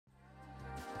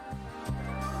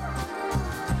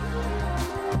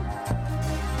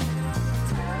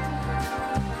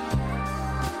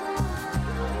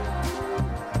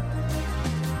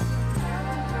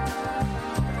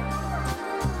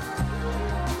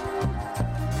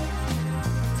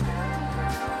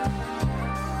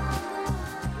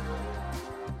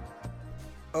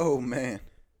Oh man.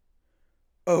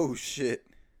 Oh shit.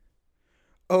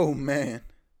 Oh man.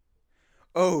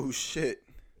 Oh shit.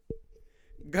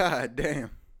 God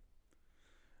damn.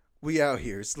 We out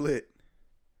here. It's lit.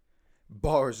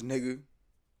 Bars, nigga.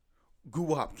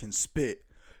 Guwop can spit.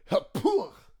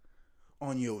 Hapooh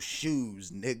on your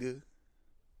shoes, nigga.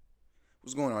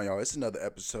 What's going on, y'all? It's another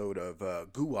episode of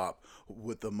Guwop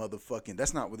with the motherfucking.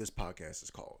 That's not what this podcast is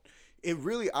called.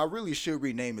 I really should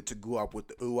rename it to Guwop with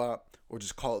the Uwop, or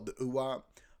just call it the Uwop.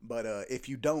 But if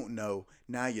you don't know,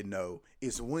 now you know.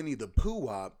 It's Winnie the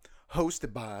Pooh-Wop,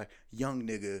 hosted by young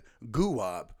nigga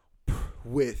Guwop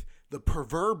with the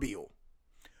proverbial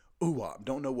Uwop.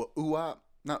 Don't know what Uwop,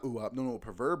 not Uwop, don't know what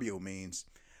proverbial means.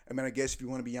 I mean, I guess if you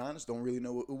want to be honest, don't really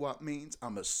know what Uwop means.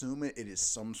 I'm assuming it is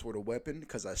some sort of weapon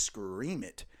because I scream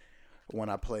it when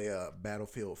I play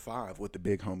Battlefield 5 with the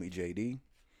big homie JD.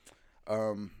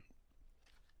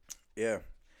 Yeah.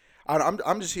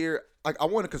 I'm just here. I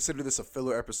want to consider this a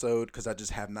filler episode because I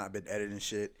just have not been editing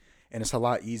shit. And it's a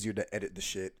lot easier to edit the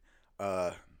shit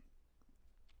that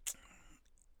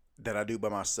I do by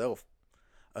myself,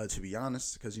 to be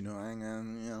honest. Because, I ain't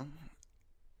gonna,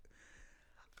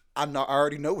 I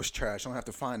already know it's trash. I don't have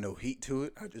to find no heat to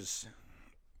it. I just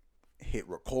hit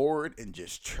record and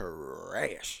just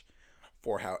trash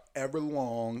for however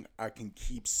long I can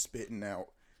keep spitting out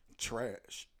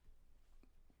trash.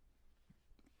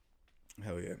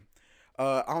 Hell yeah.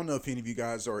 I don't know if any of you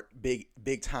guys are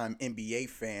big time NBA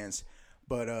fans,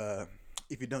 but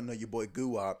if you don't know, your boy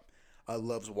Guwop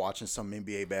loves watching some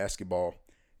NBA basketball,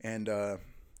 and the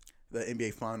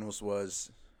NBA Finals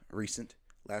was recent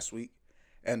last week,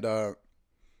 and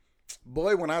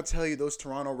boy, when I tell you those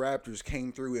Toronto Raptors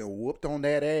came through and whooped on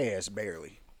that ass,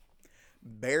 barely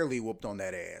whooped on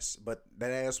that ass, but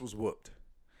that ass was whooped.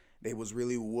 They was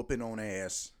really whooping on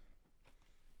ass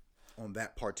on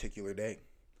that particular day.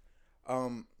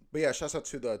 But yeah, shouts out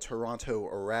to the Toronto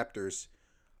Raptors,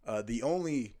 the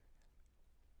only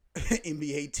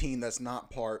NBA team that's not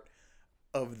part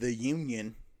of the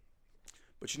union.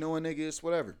 But you know what, nigga, it's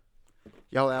whatever.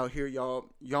 Y'all out here, y'all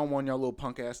won y'all little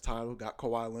punk ass title, got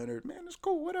Kawhi Leonard. Man, it's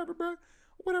cool, whatever, bro.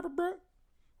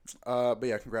 But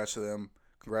yeah, congrats to them.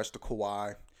 Congrats to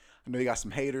Kawhi. I know you got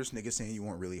some haters, niggas saying you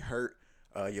weren't really hurt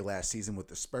your last season with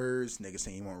the Spurs. Niggas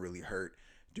saying you weren't really hurt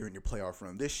during your playoff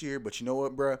run this year. But you know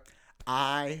what, bro?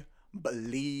 I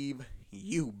believe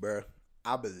you, bro.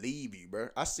 I believe you, bro.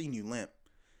 I seen you limp.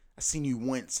 I seen you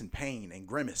wince in pain and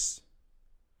grimace.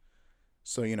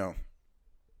 So,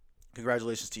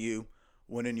 congratulations to you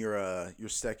winning your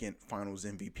second Finals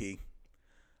MVP,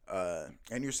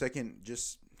 and your second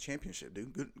just championship,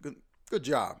 dude. Good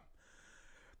job,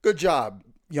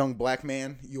 young black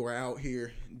man. You are out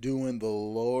here doing the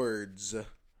Lord's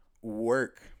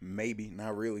work. Maybe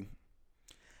not really.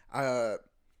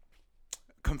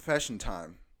 Confession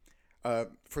time.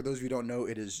 For those of you who don't know,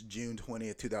 it is June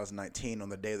 20th, 2019 on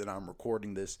the day that I'm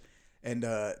recording this. And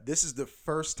this is the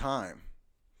first time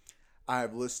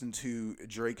I've listened to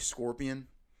Drake Scorpion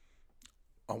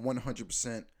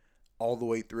 100% all the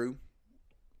way through.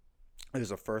 It is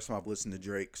the first time I've listened to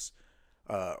Drake's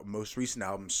most recent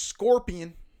album,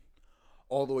 Scorpion,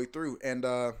 all the way through. And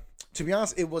to be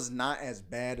honest, it was not as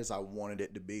bad as I wanted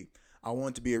it to be. I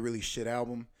wanted it to be a really shit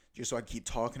album just so I could keep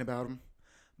talking about him.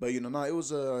 But no, it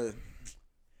was a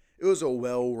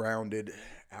well-rounded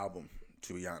album,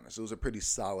 to be honest. It was a pretty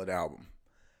solid album.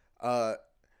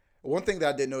 One thing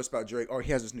that I did notice about Drake,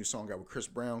 he has this new song out with Chris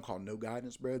Brown called No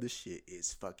Guidance, bro. This shit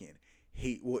is fucking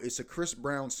hate. Well, it's a Chris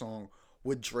Brown song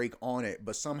with Drake on it,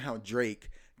 but somehow Drake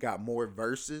got more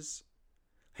verses.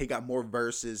 He got more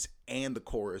verses and the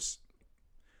chorus.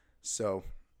 So,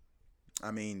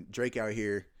 I mean, Drake out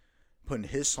here putting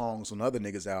his songs on other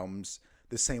niggas' albums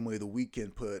the same way The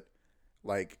Weeknd put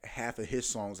like half of his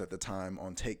songs at the time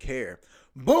on Take Care.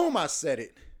 Boom, I said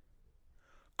it.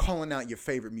 Calling out your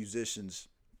favorite musicians.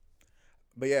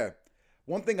 But yeah,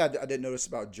 one thing I did notice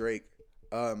about Drake,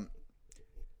 I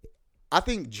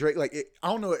think Drake, I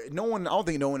don't know, I don't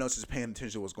think no one else is paying attention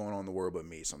to what's going on in the world but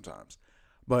me sometimes.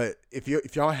 But if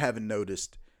y'all haven't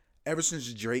noticed, ever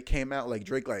since Drake came out,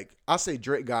 I'll say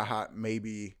Drake got hot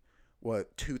maybe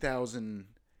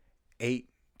 2008,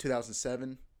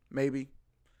 2007 maybe.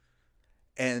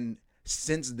 And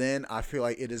since then, I feel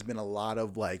like it has been a lot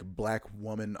of black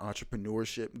woman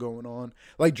entrepreneurship going on.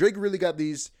 Like Drake really got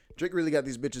these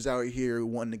bitches out here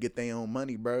wanting to get their own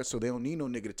money, bro. So they don't need no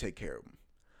nigga to take care of them,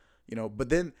 But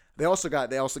then they also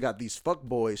got these fuck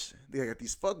boys. They got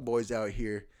these fuck boys out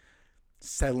here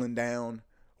settling down,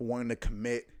 wanting to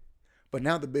commit. But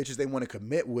now the bitches they want to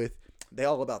commit with they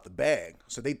all about the bag.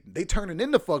 So they turning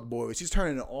into fuck boys. He's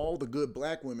turning all the good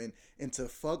black women into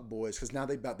fuck boys because now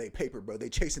they about they paper, bro. They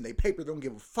chasing they paper. They don't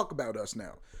give a fuck about us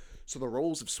now. So the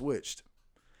roles have switched,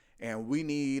 and we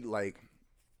need like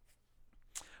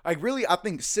really. I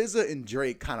think SZA and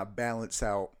Drake kind of balance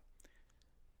out.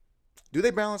 Do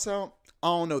they balance out? I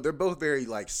don't know. They're both very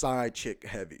like side chick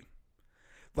heavy.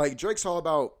 Like Drake's all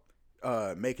about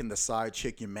making the side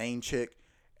chick your main chick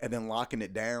and then locking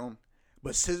it down.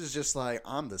 But SZA's just like,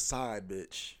 I'm the side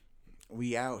bitch.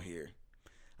 We out here.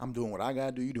 I'm doing what I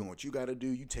gotta do. You doing what you gotta do.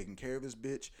 You taking care of this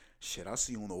bitch. Shit, I'll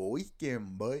see you on the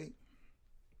weekend, boy.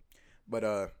 But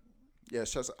yeah,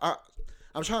 it's just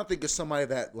I'm trying to think of somebody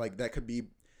that like that could be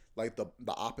like the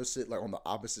opposite, like on the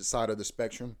opposite side of the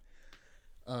spectrum.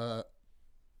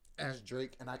 As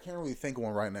Drake, and I can't really think of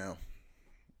one right now.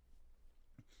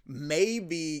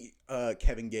 Maybe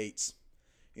Kevin Gates.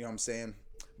 You know what I'm saying?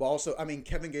 But also, I mean,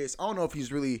 Kevin Gates, I don't know if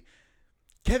he's really.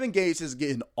 Kevin Gates is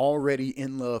getting already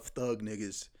in love thug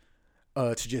niggas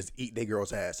to just eat their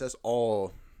girl's ass. That's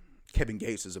all Kevin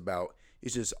Gates is about.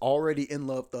 It's just already in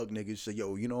love thug niggas. So,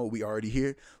 yo, you know, we already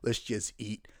here. Let's just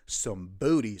eat some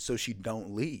booty so she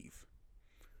don't leave.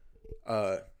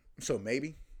 So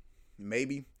maybe.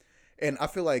 And I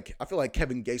feel like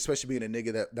Kevin Gates, especially being a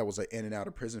nigga that was like in and out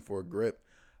of prison for a grip,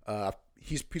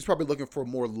 he's probably looking for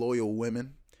more loyal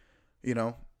women. You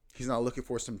know, he's not looking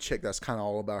for some chick that's kind of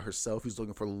all about herself. He's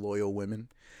looking for loyal women.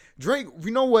 Drake, you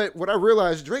know what? What I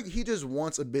realized, Drake, he just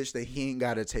wants a bitch that he ain't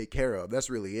got to take care of. That's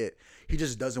really it. He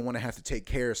just doesn't want to have to take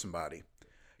care of somebody.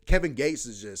 Kevin Gates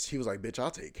is just, he was like, bitch,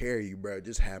 I'll take care of you, bro.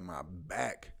 Just have my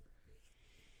back.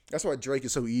 That's why Drake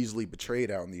is so easily betrayed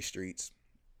out in these streets.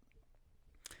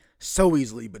 So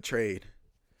easily betrayed.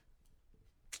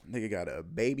 Nigga got a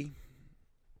baby.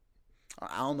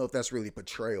 I don't know if that's really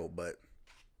betrayal, but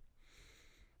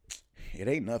it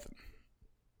ain't nothing.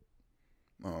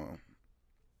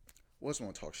 What's I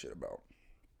want to talk shit about?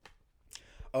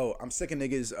 Oh, I'm sick of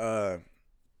niggas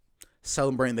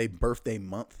celebrating their birthday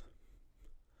month.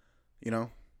 You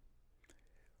know?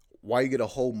 Why you get a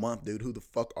whole month, dude? Who the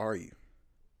fuck are you?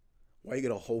 Why you get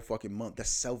a whole fucking month?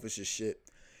 That's selfish as shit.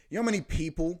 You know how many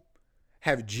people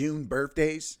have June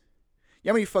birthdays? You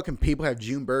know how many fucking people have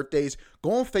June birthdays?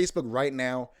 Go on Facebook right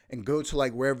now and go to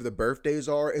like wherever the birthdays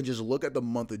are and just look at the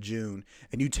month of June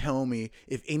and you tell me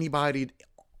if anybody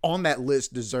on that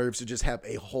list deserves to just have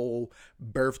a whole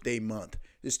birthday month.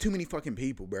 There's too many fucking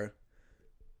people, bro.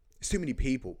 It's too many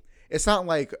people. It's not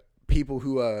like people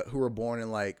who were born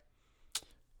in like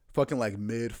fucking like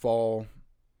mid-fall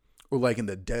or like in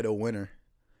the dead of winter.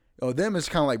 Oh, them is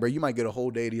kind of like, bro, you might get a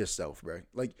whole day to yourself, bro.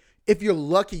 Like, if you're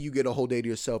lucky, you get a whole day to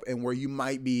yourself, and where you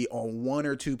might be on one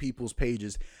or two people's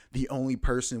pages, the only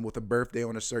person with a birthday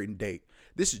on a certain date.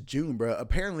 This is June, bro.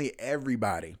 Apparently,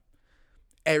 everybody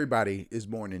is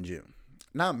born in June.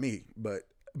 Not me, but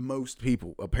most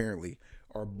people apparently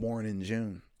are born in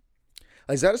June.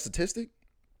 Like, is that a statistic?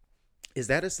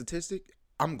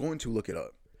 I'm going to look it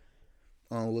up.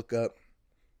 I'll look up.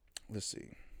 Let's see.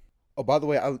 Oh, by the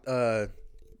way,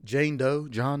 Jane Doe.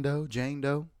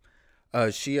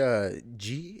 She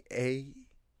G-A,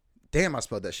 damn, I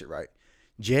spelled that shit right.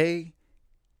 Jean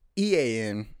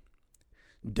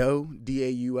Doe,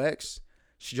 D-A-U-X.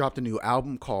 She dropped a new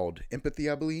album called Empathy,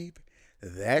 I believe.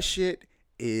 That shit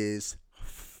is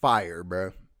fire,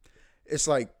 bro. It's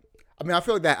like, I mean, I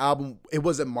feel like that album, it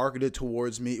wasn't marketed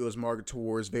towards me. It was marketed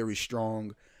towards very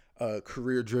strong,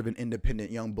 career-driven,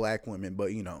 independent young black women.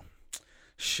 But, you know,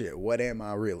 shit, what am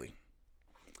I really?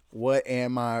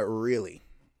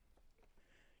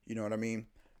 You know what I mean?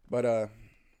 But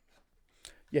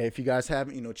yeah, if you guys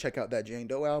haven't, you know, check out that Jane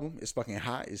Doe album. It's fucking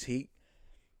hot. It's heat.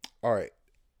 All right.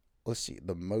 Let's see.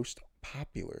 The most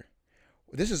popular.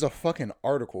 This is a fucking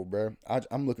article, bro.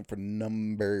 I'm looking for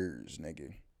numbers,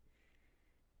 nigga.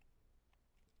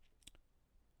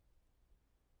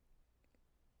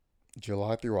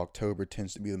 July through October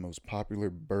tends to be the most popular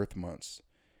birth months.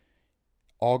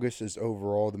 August is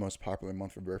overall the most popular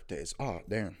month for birthdays. Oh,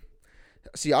 damn.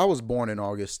 See, I was born in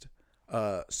August,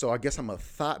 so I guess I'm a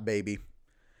thought baby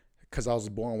because I was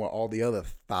born with all the other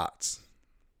thoughts.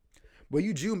 But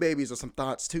you June babies are some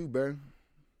thoughts too, bro.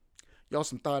 Y'all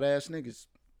some thought ass niggas.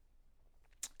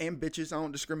 And bitches, I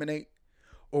don't discriminate.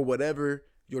 Or whatever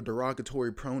your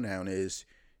derogatory pronoun is,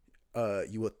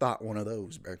 you a thought one of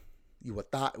those, bro. You a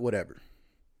thought whatever.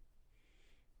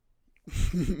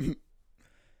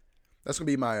 That's gonna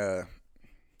be my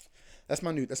that's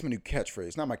my new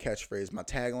catchphrase. Not my catchphrase, my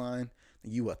tagline.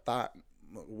 You a thought,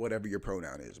 whatever your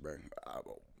pronoun is, bro.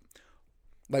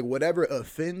 Like whatever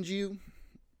offends you,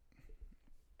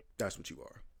 that's what you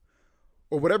are.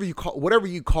 Or whatever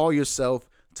you call yourself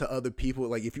to other people,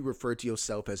 like if you refer to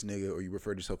yourself as nigga or you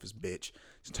refer to yourself as bitch,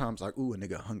 sometimes like, ooh, a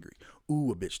nigga hungry.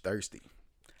 Ooh, a bitch thirsty.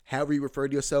 However you refer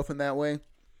to yourself in that way,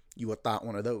 you a thought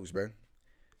one of those, bro.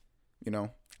 You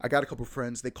know, I got a couple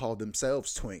friends, they call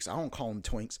themselves twinks. I don't call them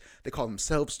twinks. They call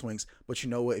themselves twinks. But you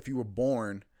know what? If you were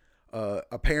born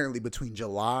apparently between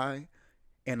July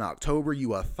and October,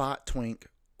 you a thought twink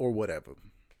or whatever.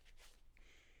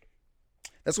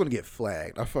 That's going to get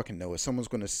flagged. I fucking know it. Someone's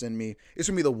going to send me. It's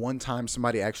going to be the one time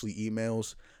somebody actually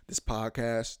emails this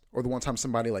podcast, or the one time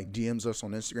somebody like DMs us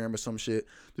on Instagram or some shit.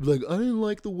 They'll be like, I didn't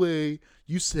like the way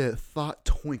you said thought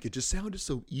twink. It just sounded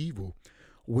so evil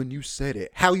when you said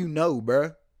it. How you know,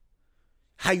 bruh?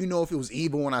 How you know if it was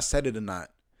evil when I said it or not?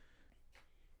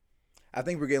 I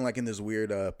think we're getting like in this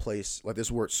weird place, like this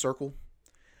word circle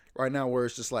right now, where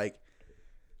it's just like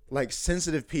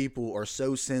sensitive people are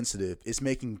so sensitive, it's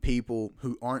making people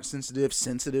who aren't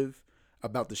sensitive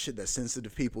about the shit that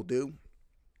sensitive people do.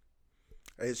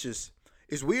 It's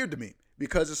weird to me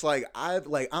because it's like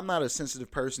I'm not a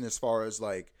sensitive person as far as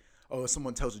like, oh, if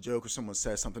someone tells a joke or someone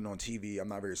says something on TV, I'm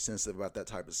not very sensitive about that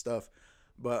type of stuff.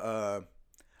 But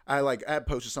I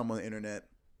posted something on the internet.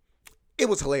 It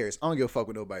was hilarious. I don't give a fuck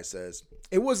what nobody says.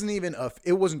 It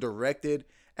wasn't directed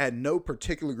at no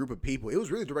particular group of people. It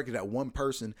was really directed at one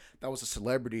person that was a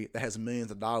celebrity that has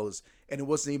millions of dollars, and it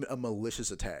wasn't even a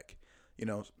malicious attack. You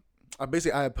know, I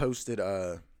had posted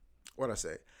what'd I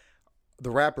say? The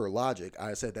rapper Logic.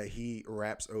 I said that he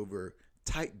raps over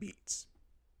type beats.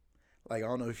 Like, I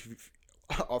don't know if you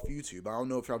off YouTube. I don't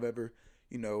know if y'all ever,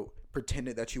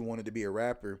 pretended that you wanted to be a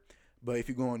rapper, but if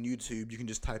you go on YouTube, you can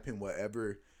just type in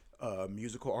whatever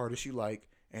musical artist you like,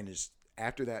 and just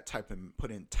after that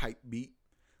put in type beat,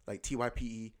 like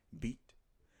TYPE beat,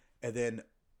 and then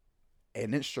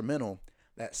an instrumental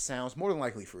that sounds more than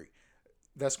likely free.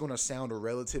 That's going to sound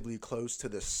relatively close to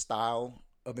the style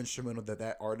of instrumental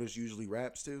that artist usually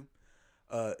raps to.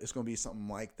 It's going to be something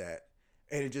like that.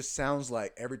 And it just sounds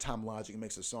like every time Logic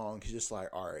makes a song, he's just like,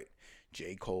 all right,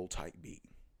 J. Cole type beat.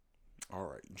 All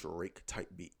right, Drake type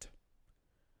beat.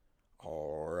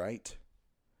 All right.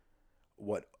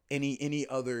 What any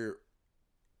other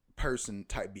person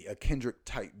type beat, a Kendrick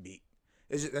type beat.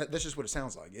 That's just what it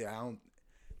sounds like. Yeah,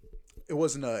 it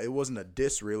wasn't a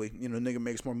diss really. Nigga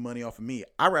makes more money off of me.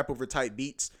 I rap over type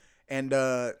beats, and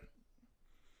I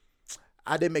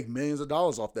did make millions of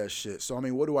dollars off that shit. So I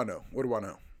mean, what do I know?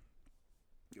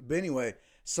 But anyway,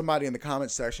 somebody in the comment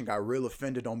section got real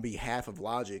offended on behalf of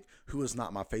Logic, who is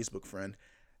not my Facebook friend,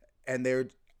 and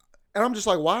I'm just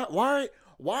like,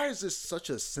 why is this such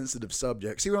a sensitive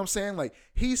subject? See what I'm saying? Like,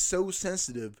 he's so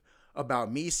sensitive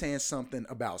about me saying something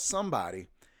about somebody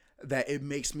that it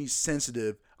makes me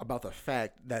sensitive about the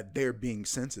fact that they're being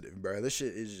sensitive, bro. This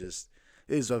shit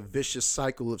is a vicious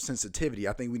cycle of sensitivity.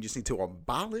 I think we just need to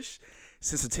abolish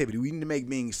sensitivity. We need to make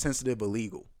being sensitive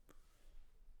illegal.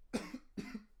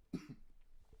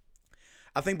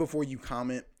 I think before you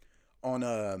comment on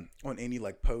any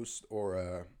like post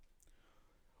or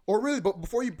really, but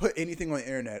before you put anything on the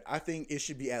internet, I think it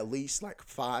should be at least like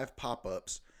 5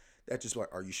 pop-ups that just like,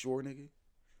 are you sure, nigga?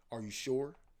 Are you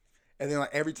sure? And then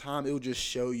like every time it will just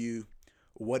show you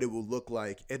what it will look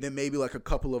like, and then maybe like a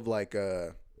couple of what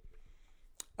you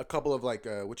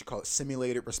call it,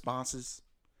 simulated responses.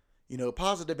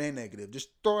 Positive and negative. Just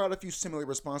throw out a few simulated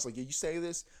responses. Like, yeah, you say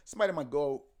this, somebody might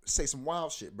go say some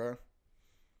wild shit, bro.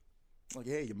 Like,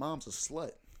 hey, your mom's a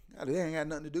slut. It ain't got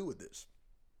nothing to do with this.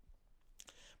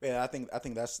 But yeah, I think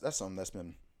that's something that's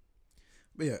been.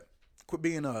 But yeah, quit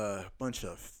being a bunch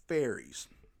of fairies.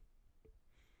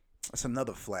 That's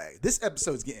another flag. This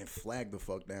episode's getting flagged the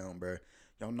fuck down, bro.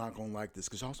 Y'all not gonna like this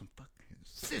because y'all some fucking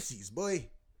sissies, boy.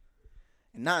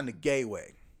 And not in a gay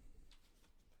way.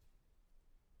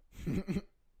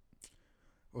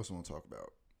 What's I want to talk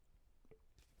about?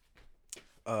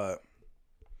 I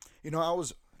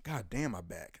was. God damn, my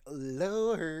back.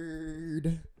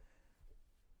 Lord.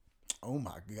 Oh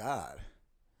my God.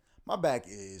 My back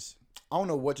is. I don't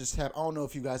know what just happened. I don't know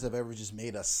if you guys have ever just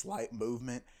made a slight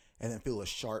movement and then feel a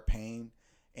sharp pain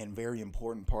in very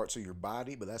important parts of your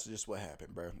body, but that's just what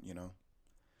happened, bro.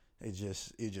 It's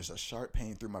just a sharp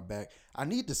pain through my back. I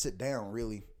need to sit down,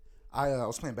 really. I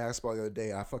was playing basketball the other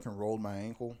day. I fucking rolled my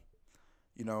ankle.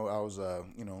 I was,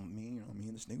 me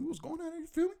and this nigga was going out there, you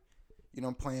feel me?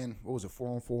 I'm playing,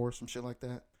 4-on-4, some shit like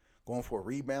that. Going for a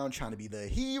rebound, trying to be the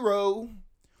hero.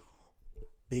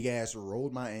 Big ass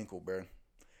rolled my ankle, bro.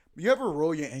 You ever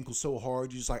roll your ankle so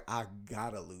hard, you're just like, I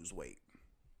gotta lose weight.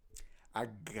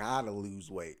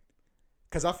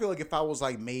 Because I feel like if I was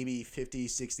like maybe 50,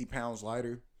 60 pounds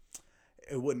lighter,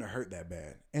 it wouldn't have hurt that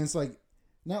bad. And it's like,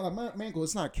 now like my ankle,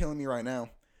 it's not killing me right now.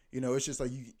 It's just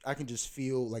like I can just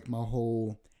feel like my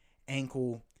whole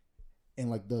ankle and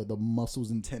like the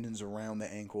muscles and tendons around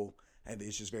the ankle, and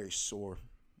it's just very sore.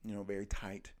 Very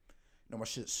tight. My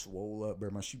shit's swole up,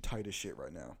 bro. My shoe tight as shit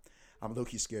right now. I'm low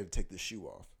key scared to take this shoe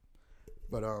off.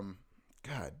 But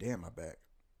god damn my back.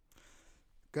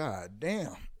 God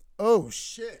damn. Oh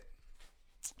shit.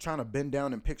 Trying to bend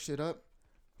down and pick shit up.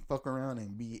 Fuck around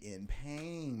and be in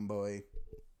pain, boy.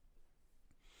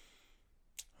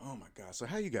 Oh my god. So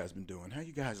how you guys been doing? How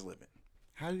you guys living?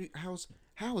 How's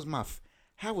my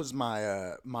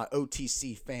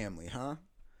OTC family, huh?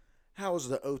 How's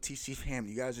the OTC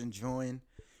family? You guys enjoying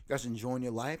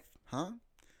your life, huh?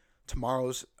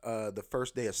 Tomorrow's the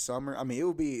first day of summer. I mean,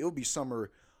 it'll be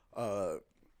summer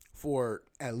for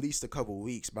at least a couple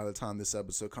weeks by the time this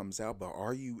episode comes out. But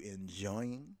are you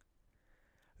enjoying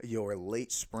your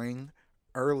late spring,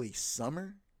 early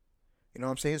summer? You know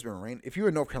what I'm saying? It's been raining. If you're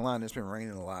in North Carolina, it's been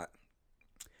raining a lot.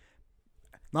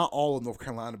 Not all of North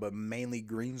Carolina, but mainly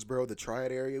Greensboro, the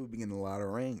Triad area. We've been getting a lot of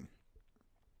rain.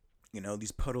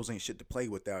 These puddles ain't shit to play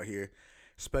with out here,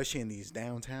 especially in these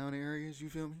downtown areas. You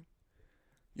feel me?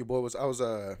 Your boy I was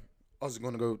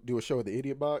gonna go do a show at the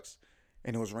Idiot Box,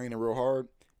 and it was raining real hard,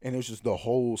 and it was just the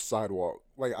whole sidewalk.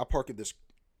 Like I park at this,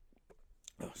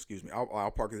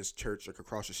 I'll park at this church like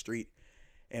across the street,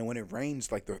 and when it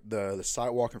rains, like the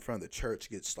sidewalk in front of the church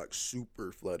gets like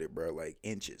super flooded, bro, like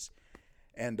inches.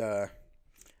 And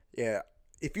yeah,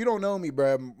 if you don't know me,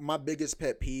 bro, my biggest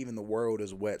pet peeve in the world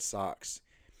is wet socks.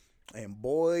 And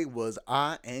boy, was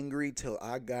I angry till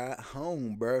I got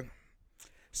home, bro.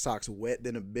 Socks wet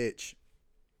than a bitch.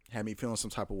 Had me feeling some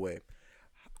type of way.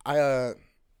 And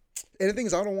the thing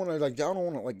is, I don't want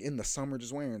to in the summer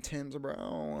just wearing Timbs, bro. I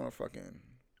don't want to fucking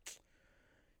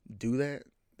do that.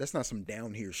 That's not some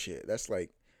down here shit. That's like,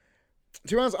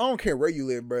 to be honest, I don't care where you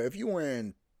live, bro. If you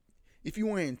wearing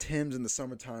Timbs in the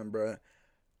summertime, bro,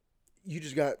 you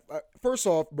just got, first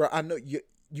off, bro, I know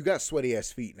you got sweaty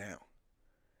ass feet now.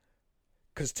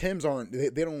 Because Timbs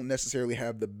they don't necessarily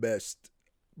have the best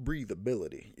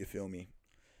breathability, you feel me,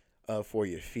 for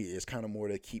your feet. It's kind of more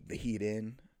to keep the heat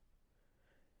in.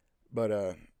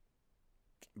 But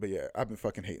yeah, I've been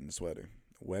fucking hating this weather.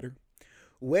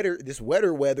 This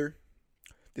weather.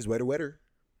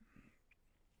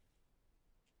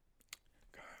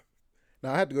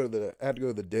 Now I had to go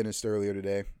to the dentist earlier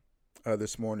today,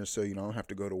 this morning, so I don't have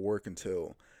to go to work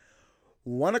until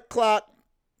 1:00.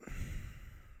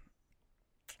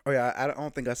 Oh yeah, I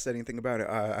don't think I said anything about it.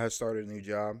 I started a new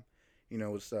job.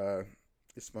 It's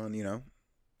fun.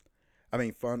 I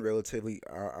mean, fun relatively.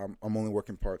 I'm only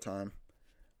working part time,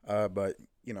 but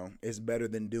it's better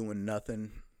than doing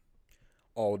nothing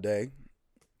all day,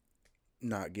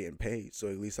 not getting paid. So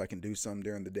at least I can do something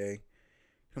during the day.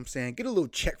 You know what I'm saying? Get a little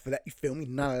check for that. You feel me?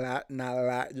 Not a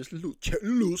lot. Just a little check, a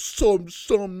little something,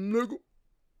 nigga.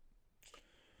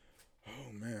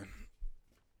 Oh man,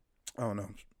 I don't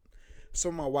know.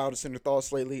 Some of my wildest inner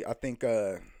thoughts lately. I think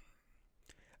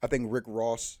Rick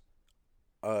Ross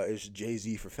is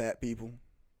Jay-Z for fat people.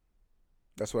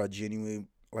 That's what I genuinely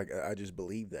like. I just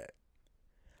believe that.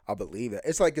 I believe that.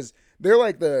 It's like, cause they're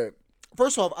like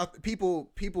first off, people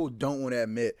don't want to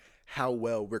admit how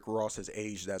well Rick Ross has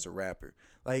aged as a rapper.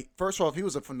 Like, first off, he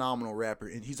was a phenomenal rapper,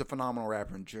 and he's a phenomenal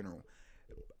rapper in general.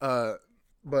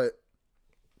 But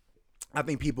I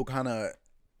think people kind of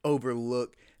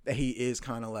overlook that he is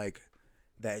kind of like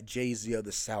that Jay-Z of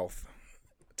the South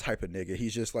type of nigga. He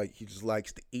just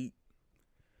likes to eat.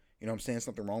 You know what I'm saying?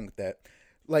 Something wrong with that.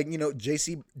 Like,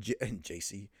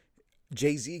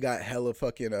 Jay-Z got hella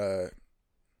fucking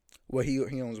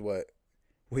he owns what?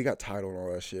 Well, he got titled and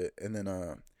all that shit. And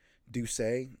then Douce,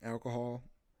 alcohol.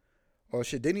 Oh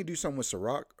shit, didn't he do something with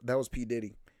Ciroc? That was P.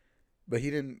 Diddy. But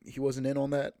he wasn't in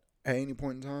on that at any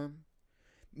point in time.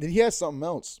 Then he had something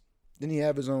else. Didn't he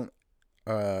have his own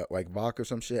like vodka or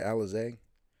some shit, Alizé?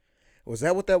 Was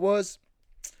that what that was?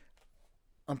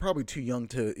 I'm probably too young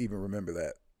to even remember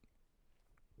that.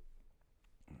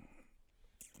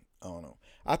 I don't know.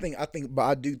 But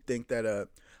I do think that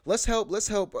let's help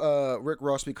Rick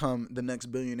Ross become the next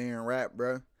billionaire in rap,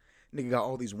 bro. Nigga got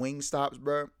all these wing stops,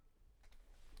 bro.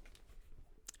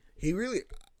 He really,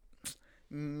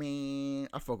 man,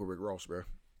 I fuck with Rick Ross, bro.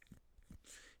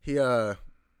 He what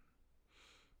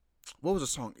was the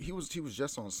song? He was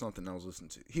just on something I was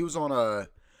listening to. He was on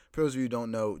for those of you who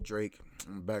don't know, Drake,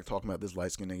 I'm back talking about this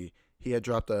light skinned nigga. He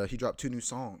dropped 2 new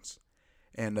songs,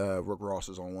 and Rick Ross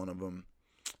is on one of them.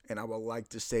 And I would like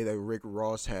to say that Rick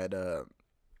Ross had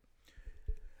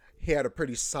he had a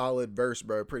pretty solid verse,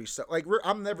 bro.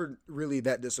 I'm never really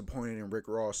that disappointed in Rick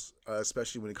Ross,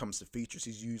 especially when it comes to features.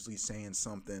 He's usually saying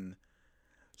something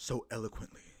so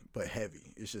eloquently, but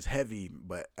heavy. It's just heavy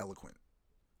but eloquent.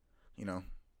 You know,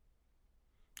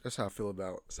 that's how I feel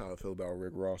about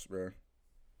Rick Ross, bro.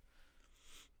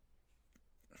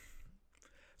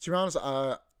 To be honest,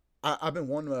 I've been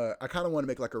wanting to. I kind of want to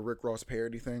make like a Rick Ross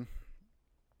parody thing.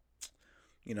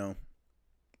 You know,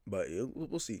 but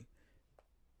we'll see.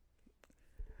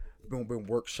 Been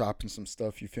workshopping some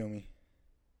stuff. You feel me?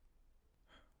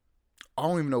 I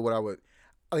don't even know what I would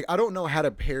like. I don't know how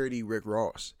to parody Rick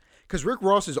Ross because Rick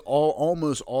Ross is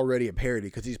almost already a parody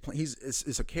because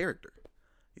it's a character.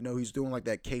 You know, he's doing like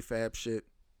that K-Fab shit.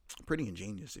 Pretty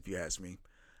ingenious, if you ask me.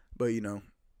 But you know,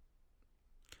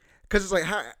 because it's like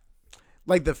how,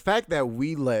 like the fact that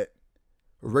we let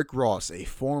Rick Ross, a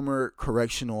former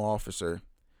correctional officer,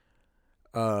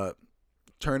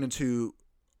 turn into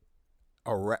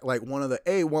like one of the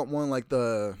one like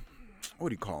the what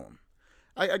do you call him?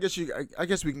 I guess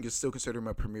we can still consider him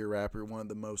a premier rapper, one of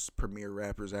the most premier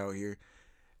rappers out here,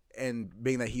 and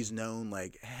being that he's known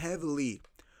like heavily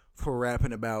for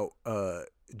rapping about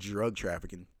drug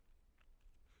trafficking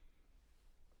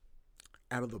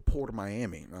out of the port of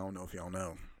Miami. I don't know if y'all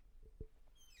know.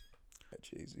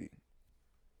 Jay-Z.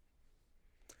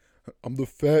 I'm the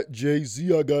fat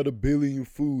Jay-Z, I got a billion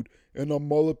food. And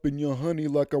I'm all up in your honey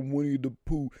like I'm Winnie the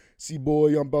Pooh. See,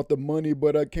 boy, I'm about the money,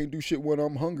 but I can't do shit when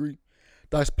I'm hungry.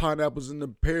 That's pineapples and the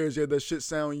pears, yeah, that shit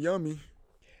sound yummy.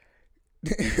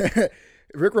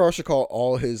 Rick Ross should call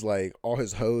all his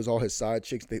hoes, all his side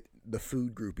chicks, the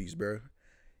food groupies, bro.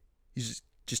 You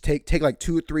just take like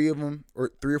 2 or 3 of them,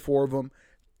 or 3 or 4 of them,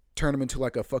 turn them into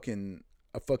like a fucking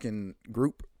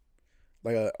group,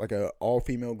 like a all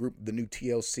female group, the new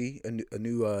TLC, a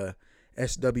new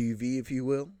SWV, if you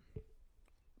will.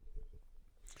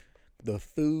 The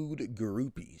food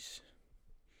groupies.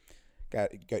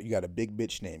 You got a big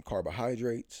bitch named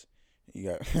Carbohydrates.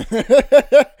 You got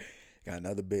got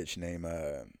another bitch named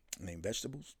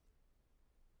Vegetables,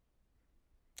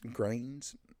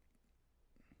 Grains.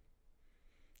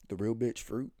 The real bitch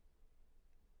Fruit,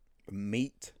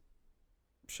 Meat.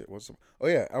 Shit, what's some? Oh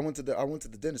yeah, I went to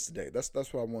the dentist today. That's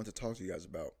what I wanted to talk to you guys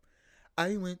about.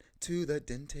 I went to the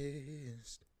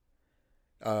dentist.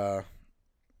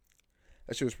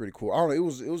 That shit was pretty cool. I don't know.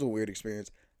 It was a weird experience.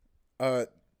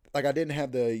 Like I didn't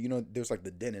have there's like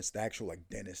the dentist, the actual like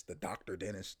dentist, the doctor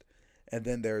dentist, and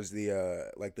then there's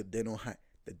the like the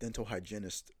dental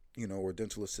hygienist, or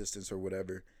dental assistants or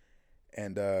whatever,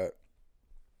 and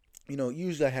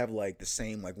usually I have like the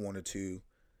same like 1 or 2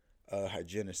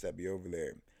 hygienists that be over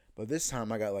there, but this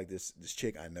time I got like this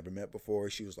chick I never met before.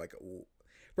 She was like,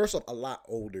 first off, a lot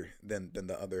older than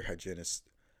the other hygienists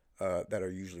that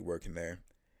are usually working there.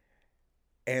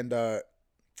 And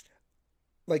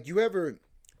like you ever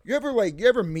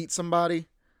meet somebody,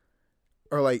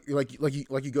 or like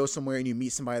you go somewhere and you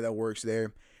meet somebody that works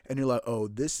there and you're like, oh,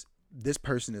 this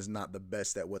person is not the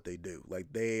best at what they do.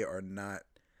 Like they are not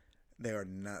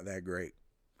that great.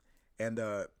 And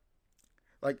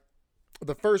like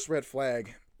the first red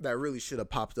flag that really should have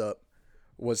popped up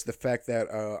was the fact that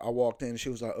I walked in and she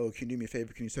was like, oh, can you do me a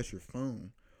favor? Can you set your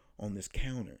phone on this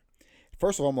counter?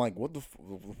 First of all, I'm like,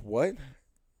 what?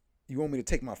 You want me to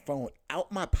take my phone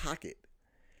out my pocket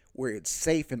where it's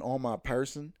safe and on my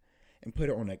person and put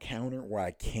it on a counter where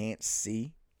I can't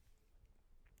see?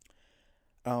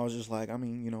 I was just like, I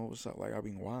mean, what's up? Like, I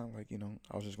mean, why? Like,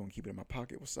 I was just going to keep it in my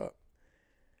pocket. What's up?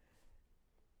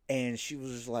 And she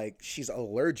was just like, she's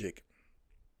allergic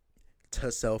to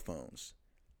cell phones.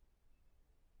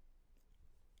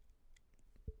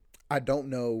 I don't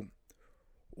know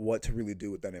what to really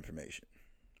do with that information.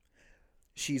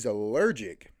 She's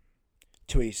allergic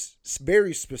to a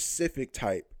very specific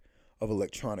type of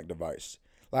electronic device.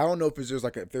 Like, I don't know if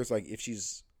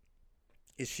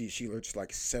she allergic to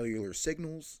like cellular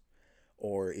signals,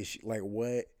 or is she like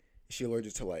what? Is she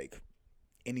allergic to like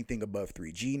anything above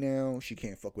 3G now? She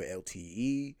can't fuck with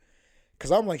LTE.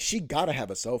 Cause I'm like, she gotta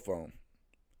have a cell phone.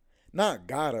 Not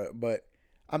gotta, but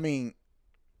I mean,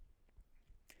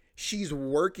 she's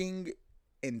working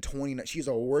she's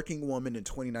a working woman in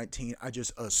 2019. I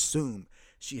just assume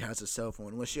she has a cell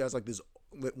phone, unless she has like this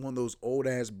one of those old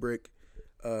ass brick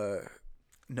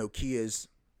Nokias,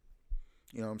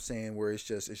 you know what I'm saying, where it's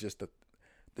just the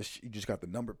you just got the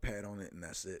number pad on it and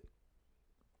that's it.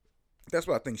 That's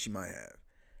what I think she might have.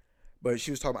 But she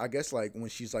was talking, I guess, like when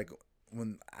she's like,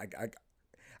 when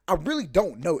I really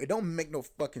don't know. It don't make no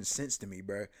fucking sense to me,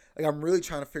 bro. Like, I'm really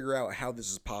trying to figure out how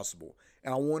this is possible.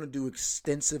 And I want to do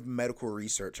extensive medical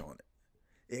research on it.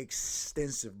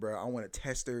 Extensive, bro. I want to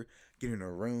test her, get in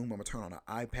a room. I'm going to turn on an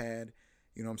iPad,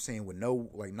 you know what I'm saying, with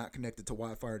no, like, not connected to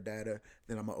Wi-Fi or data.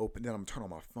 Then I'm going to turn on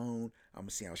my phone. I'm going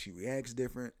to see how she reacts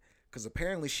different. because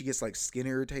apparently she gets like skin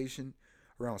irritation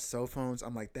around cell phones.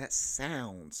 I'm like, that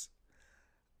sounds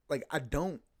like I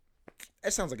don't.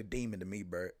 That sounds like a demon to me,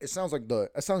 bro. It sounds like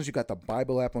It sounds like you got the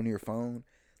Bible app on your phone,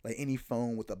 like any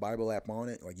phone with the Bible app on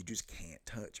it, like you just can't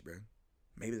touch, bro.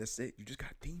 Maybe that's it. You just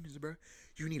got demons, bro.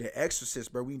 You need an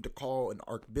exorcist, bro. We need to call an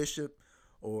archbishop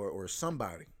or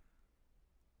somebody.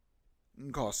 You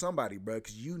can call somebody, bro,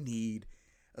 because you need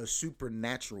a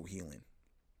supernatural healing.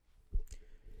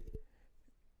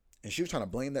 And she was trying to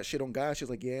blame that shit on God. She was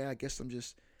like, yeah, I guess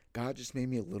God just made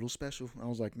me a little special. I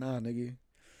was like, nah, nigga.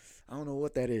 I don't know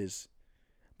what that is.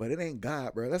 But it ain't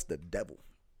God, bro. That's the devil.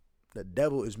 The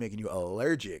devil is making you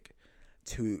allergic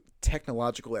to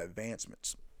technological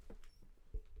advancements.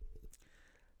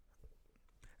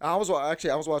 I was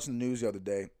watching the news the other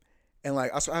day, and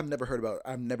like I've never heard of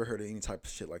any type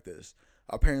of shit like this.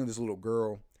 Apparently, this little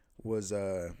girl was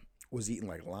eating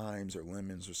like limes or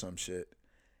lemons or some shit,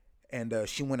 and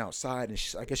she went outside and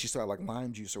I guess she started like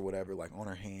lime juice or whatever like on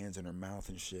her hands and her mouth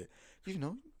and shit. You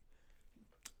know,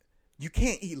 you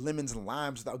can't eat lemons and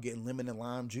limes without getting lemon and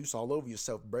lime juice all over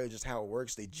yourself, bro. It's just how it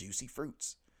works. They juicy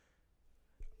fruits.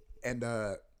 And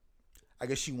I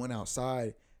guess she went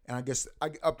outside, and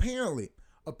apparently,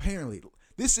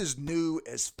 this is new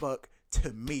as fuck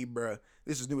to me, bro.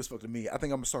 This is new as fuck to me. I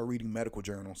think I'm gonna start reading medical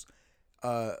journals.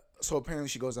 So apparently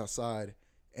she goes outside,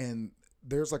 and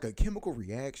there's like a chemical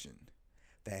reaction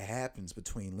that happens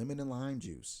between lemon and lime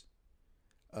juice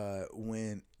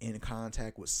when in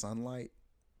contact with sunlight,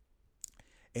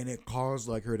 and it caused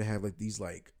like her to have like these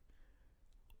like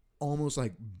almost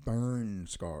like burn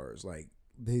scars. Like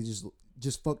they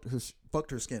just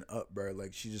fucked her skin up, bro.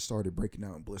 Like she just started breaking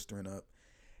out and blistering up.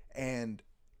 And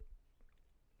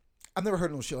I've never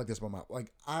heard no shit like this by my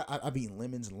like I've eaten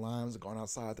lemons and limes and gone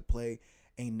outside to play,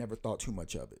 ain't never thought too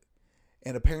much of it.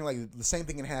 And apparently like the same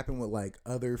thing can happen with like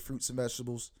other fruits and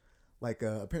vegetables. Like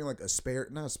apparently like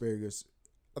asparagus.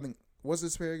 I think was it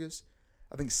asparagus?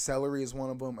 I think celery is one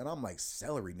of them. And I'm like,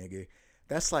 celery, nigga.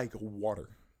 That's like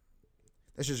water.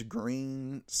 That's just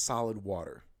green solid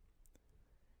water.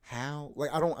 How?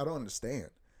 Like I don't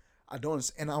understand. I don't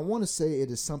understand. And I want to say it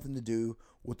is something to do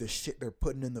with the shit they're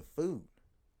putting in the food.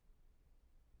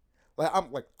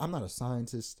 I'm not a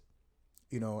scientist,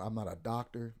 I'm not a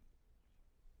doctor,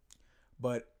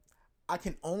 but I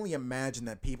can only imagine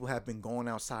that people have been going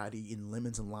outside eating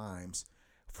lemons and limes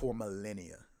for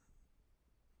millennia.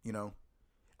 You know,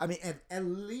 I mean, at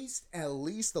least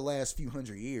the last few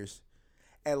hundred years,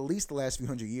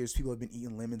 people have been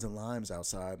eating lemons and limes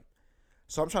outside.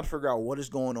 So I'm trying to figure out what is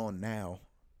going on now,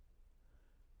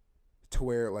 to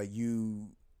where like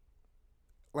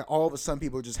all of a sudden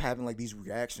people are just having like these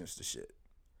reactions to shit,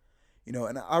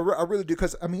 and I really do,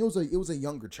 because I mean it was a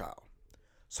younger child,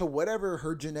 so whatever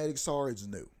her genetics are is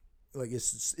new, like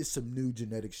it's some new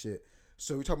genetic shit.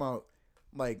 So we're talking about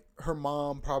like her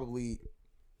mom probably.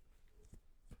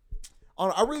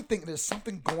 I really think there's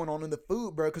something going on in the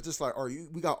food, bro, because it's like,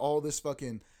 we got all this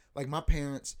fucking, like my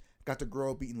parents got to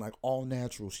grow up eating like all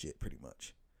natural shit pretty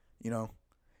much,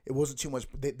 it wasn't too much.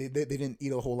 They didn't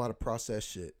eat a whole lot of processed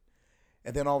shit.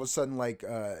 And then all of a sudden, like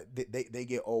they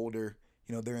get older,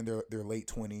 they're in their late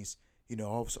 20s,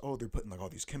 all of a sudden, they're putting like all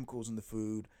these chemicals in the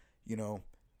food,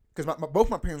 because both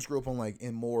my parents grew up on like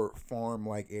in more farm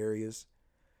like areas,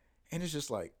 and it's just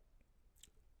like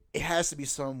it has to be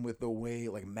something with the way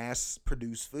like mass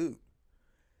produced food.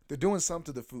 They're doing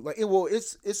something to the food, like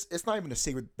it's not even a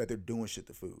secret that they're doing shit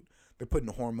to food. They're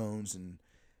putting hormones and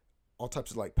all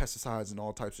types of like pesticides and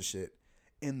all types of shit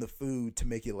in the food to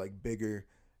make it like bigger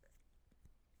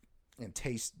and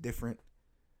taste different.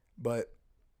 But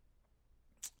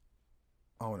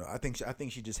I don't know. I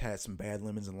think she just had some bad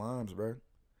lemons and limes, bro.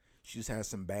 She just had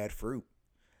some bad fruit.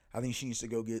 I think she needs to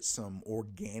go get some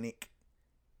organic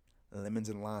lemons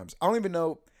and limes. I don't even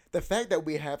know the fact that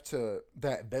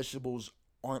that vegetables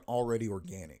aren't already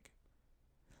organic.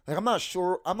 Like I'm not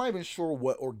even sure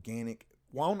what organic.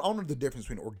 Well, I don't know the difference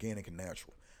between organic and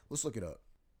natural. Let's look it up.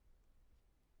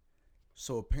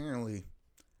 So apparently,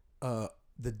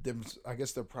 the difference, I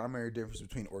guess the primary difference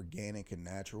between organic and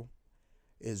natural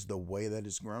is the way that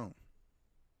it's grown.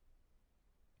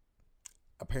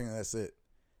 Apparently that's it.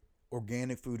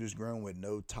 Organic food is grown with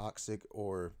no toxic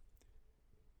or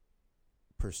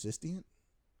persistent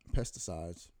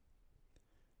pesticides.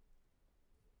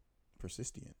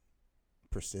 Persistent?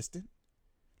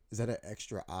 Is that an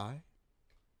extra I?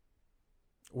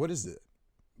 What is it?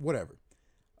 Whatever.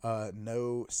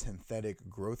 No synthetic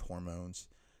growth hormones,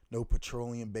 no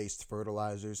petroleum-based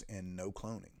fertilizers, and no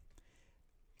cloning.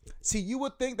 See, you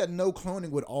would think that no cloning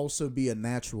would also be a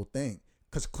natural thing,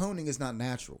 because cloning is not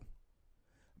natural.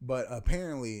 But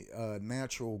apparently,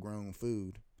 natural grown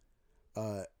food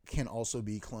can also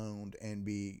be cloned and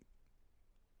be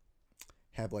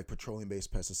have like petroleum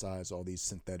based pesticides, all these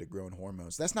synthetic grown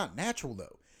hormones. That's not natural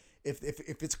though. If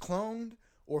it's cloned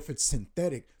or if it's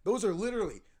synthetic, those are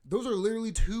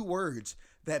literally two words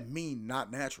that mean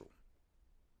not natural.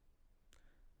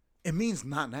 It means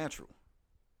not natural.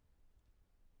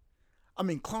 I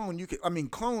mean, clone.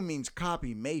 Clone means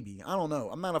copy. Maybe I don't know.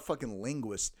 I'm not a fucking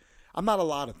linguist. I'm not a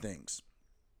lot of things.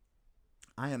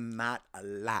 I am not a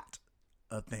lot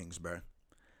of things, bro.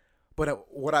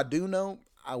 But what I do know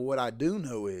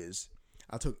is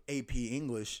I took AP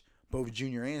English both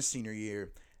junior and senior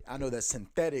year. I know that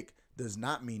synthetic does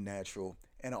not mean natural,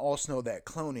 and I also know that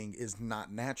cloning is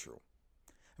not natural.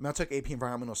 I mean, I took AP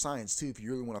Environmental Science too. If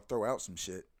you really want to throw out some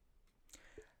shit,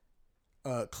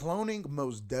 cloning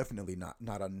most definitely not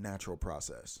a natural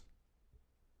process.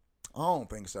 I don't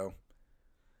think so.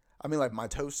 I mean, like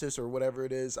mitosis or whatever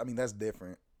it is. I mean, that's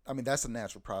different. I mean, that's a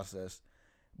natural process.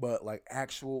 But like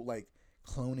actual like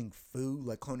cloning food,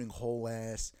 like cloning whole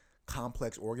ass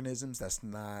complex organisms, that's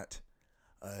not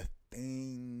a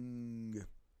thing.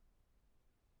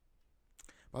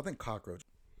 I think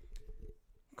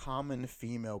common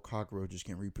female cockroaches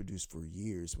can reproduce for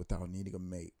years without needing a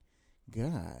mate.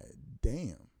 God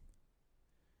damn.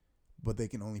 But they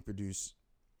can only produce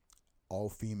all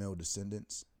female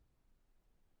descendants.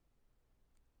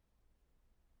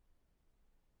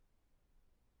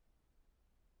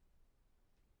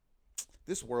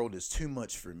 This world is too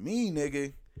much for me,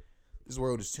 nigga. This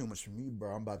world is too much for me,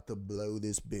 bro. I'm about to blow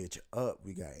this bitch up.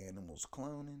 We got animals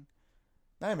cloning.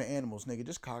 Not even animals, nigga,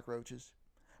 just cockroaches.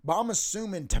 But I'm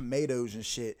assuming tomatoes and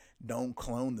shit don't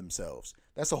clone themselves.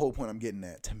 That's the whole point I'm getting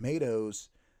at. Tomatoes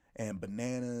and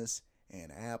bananas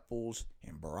and apples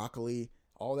and broccoli,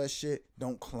 all that shit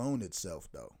don't clone itself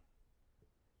though.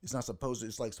 It's not supposed to.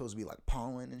 It's like supposed to be like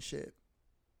pollen and shit.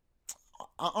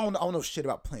 I don't know shit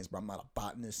about plants, but I'm not a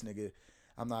botanist, nigga.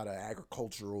 I'm not an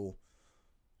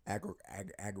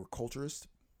agriculturist,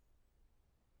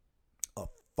 a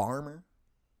farmer,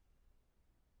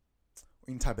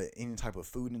 any type of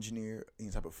food engineer, any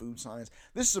type of food science.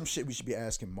 This is some shit we should be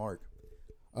asking Mark.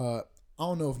 I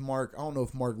don't know if Mark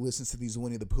listens to these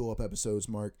Winnie the Pooh up episodes,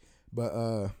 Mark, but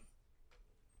I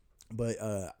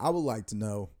would like to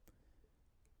know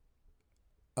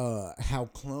how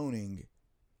cloned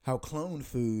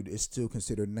food is still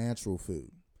considered natural food,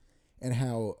 and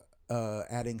how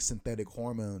adding synthetic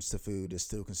hormones to food is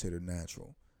still considered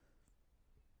natural.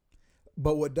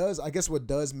 But what does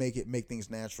make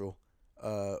things natural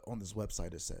on this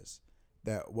website, it says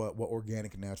that what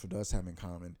organic and natural does have in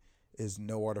common is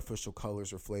no artificial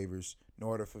colors or flavors,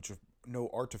 no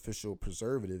artificial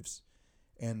preservatives,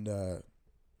 and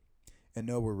no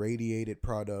irradiated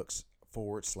products /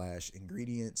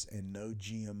 ingredients, and no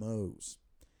GMOs.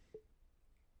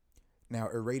 Now,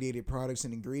 irradiated products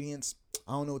and ingredients,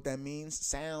 I don't know what that means.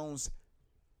 Sounds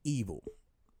evil.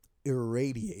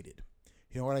 Irradiated.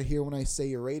 You know what I hear when I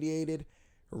say irradiated?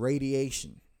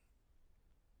 Radiation.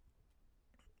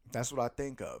 That's what I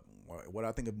think of. What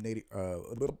I think of native.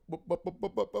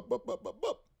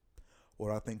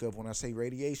 What I think of when I say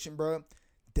radiation, bro.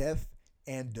 Death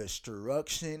and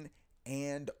destruction,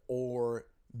 and or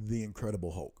the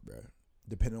Incredible Hulk, bro.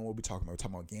 Depending on what we're talking about. We're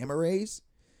talking about gamma rays.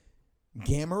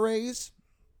 Gamma rays.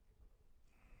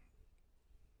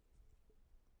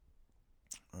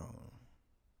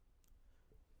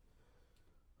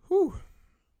 Whew.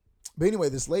 But anyway,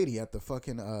 this lady at the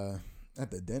fucking at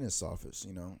the dentist's office,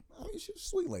 I mean, she was a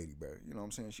sweet lady, bro. You know what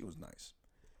I'm saying? She was nice.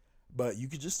 But you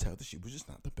could just tell that she was just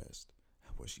not the best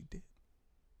at what she did.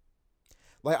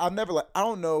 Like, I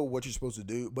don't know what you're supposed to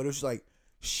do, but it was like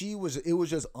it was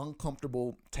just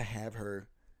uncomfortable to have her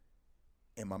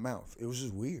in my mouth. It was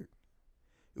just weird.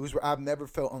 I've never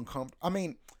felt uncomfortable. I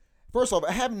mean, first off,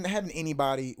 having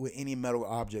anybody with any metal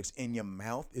objects in your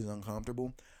mouth is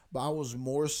uncomfortable, but I was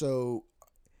more so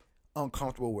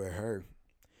uncomfortable with her.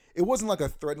 It wasn't like a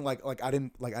threat, like I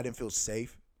didn't feel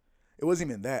safe. It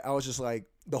wasn't even that. I was just like,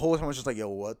 the whole time I was just like, yo,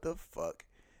 what the fuck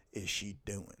is she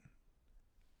doing?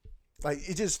 Like,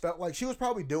 it just felt like she was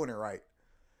probably doing it right.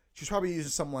 She was probably using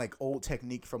some like old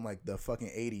technique from like the fucking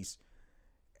 80s,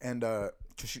 and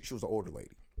she was an older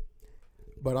lady.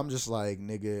 But I'm just like,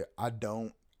 nigga, I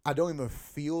don't even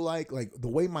feel like the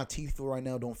way my teeth feel right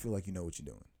now. Don't feel like you know what you're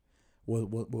doing.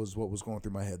 What was going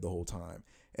through my head the whole time.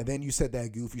 And then you said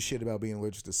that goofy shit about being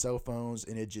allergic to cell phones,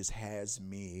 and it just has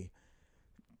me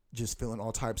just feeling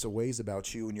all types of ways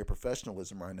about you and your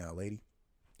professionalism right now, lady.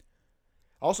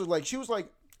 Also, like, she was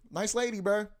like, nice lady,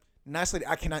 bro. Nice lady.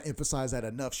 I cannot emphasize that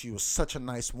enough. She was such a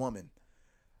nice woman.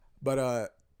 But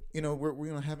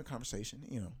we're having a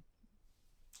conversation,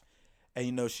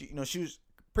 and she was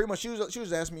pretty much she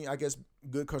was asking me, I guess,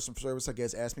 good customer service, I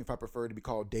guess, asked me if I prefer to be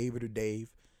called David or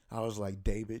Dave. I was like,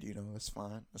 David, that's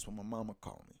fine. That's what my mama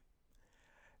called me.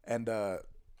 And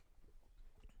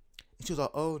she was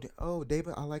like, oh,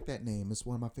 David, I like that name. It's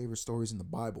one of my favorite stories in the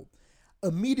Bible.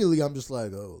 Immediately, I'm just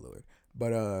like, oh Lord.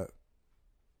 But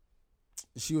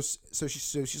she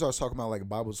starts talking about like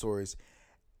Bible stories,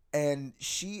 and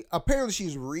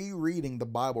she's rereading the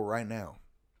Bible right now.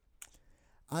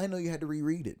 I didn't know you had to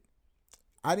reread it.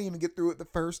 I didn't even get through it the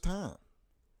first time.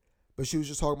 But she was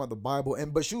just talking about the Bible,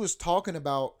 but she was talking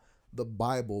about the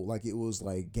Bible like it was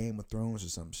like Game of Thrones or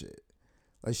some shit.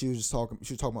 Like she was talking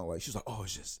about like, she was like, oh,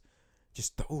 it's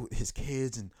just his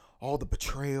kids and all the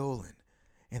betrayal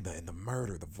and the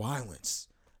murder, the violence.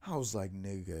 I was like,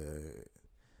 nigga,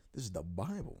 this is the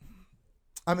Bible.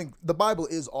 I mean, the Bible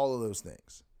is all of those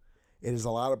things. It is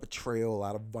a lot of betrayal, a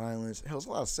lot of violence. Hell, there's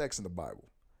a lot of sex in the Bible.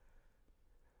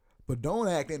 But don't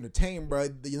act entertained, bro.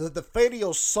 The fate of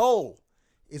your soul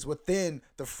is within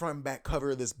the front and back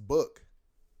cover of this book.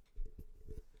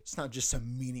 It's not just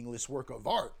some meaningless work of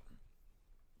art.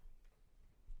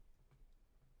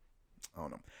 I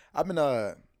don't know. I've been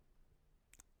not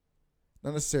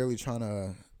necessarily trying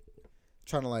to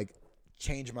like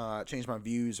change my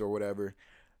views or whatever,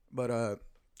 but I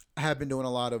have been doing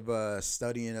a lot of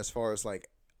studying as far as like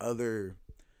other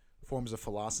forms of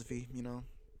philosophy.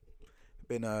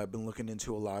 Been looking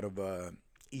into a lot of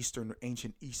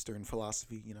ancient Eastern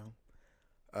philosophy.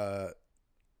 I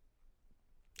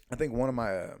think one of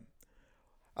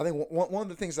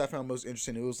the things I found most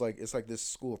interesting, it's like this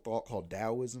school of thought called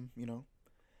Taoism,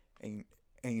 and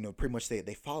pretty much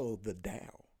they follow the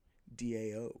Tao,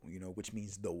 DAO, which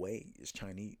means the way, is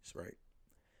Chinese, right?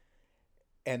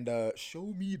 And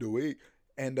show me the way.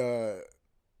 And I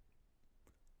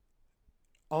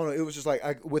don't know, it was just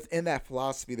like within that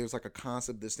philosophy there's like a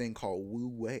concept, this thing called Wu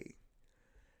Wei.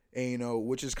 And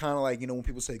which is kind of like, when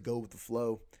people say go with the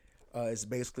flow, it's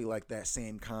basically like that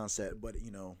same concept, but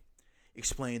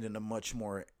explained in a much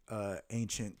more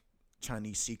ancient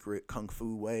Chinese secret Kung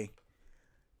Fu way.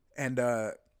 And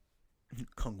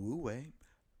Kung Wu way.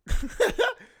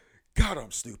 God,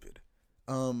 I'm stupid.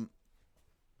 But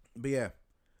yeah.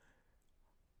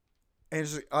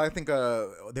 And I think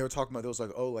they were talking about, there was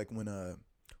like, oh, like when the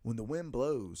wind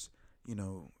blows,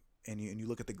 and you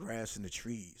look at the grass and the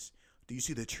trees, do you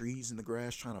see the trees and the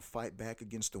grass trying to fight back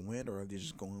against the wind, or are they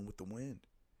just going with the wind?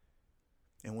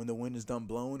 And when the wind is done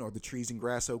blowing, are the trees and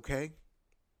grass okay?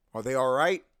 Are they all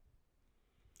right?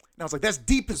 And I was like, that's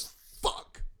deep as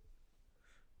fuck.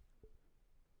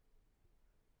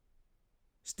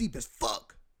 It's deep as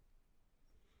fuck.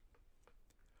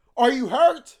 Are you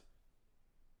hurt?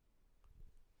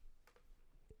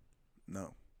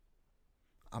 No,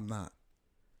 I'm not.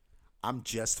 I'm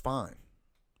just fine.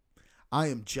 I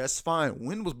am just fine.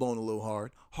 Wind was blowing a little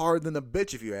hard. Harder than a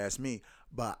bitch if you ask me.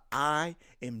 But I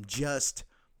am just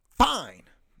fine.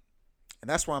 And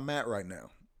that's where I'm at right now.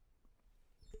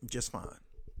 I'm just fine.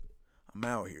 I'm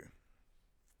out here.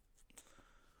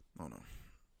 Oh no.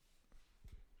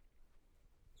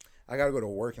 I gotta go to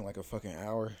work in like a fucking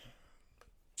hour.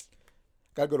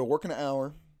 Gotta go to work in an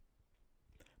hour.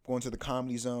 Going to the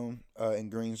Comedy Zone in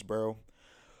Greensboro.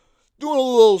 Doing a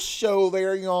little show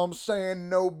there, you know what I'm saying?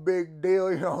 No big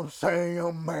deal, you know what I'm saying?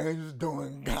 Young man's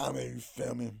doing comedy, you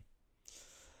feel me?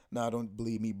 Nah, don't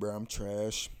believe me, bro. I'm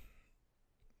trash.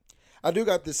 I do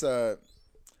got this, I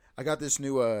got this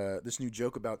new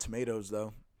joke about tomatoes,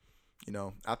 though.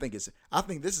 I think this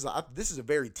is a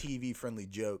very TV friendly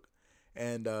joke.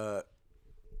 And, to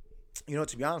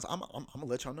be honest, I'm gonna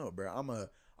let y'all know, bro. I'm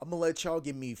gonna let y'all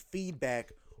give me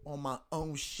feedback on my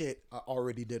own shit I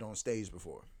already did on stage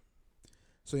before.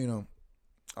 So,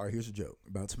 all right, here's a joke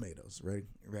about tomatoes.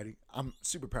 Ready? I'm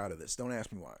super proud of this. Don't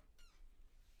ask me why.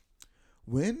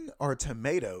 When are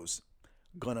tomatoes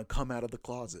gonna come out of the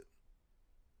closet?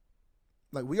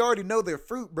 Like, we already know they're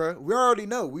fruit, bro. We already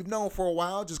know. We've known for a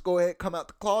while. Just go ahead, come out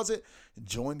the closet, and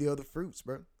join the other fruits,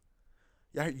 bro.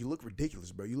 Yeah, you look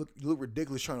ridiculous, bro. You look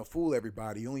ridiculous trying to fool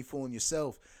everybody. You're only fooling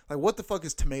yourself. Like, what the fuck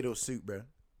is tomato soup, bro?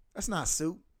 That's not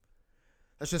soup.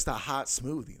 That's just a hot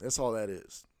smoothie. That's all that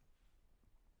is.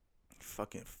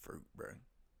 Fucking fruit, bro.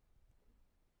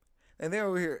 And they're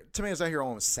over here, tomatoes out here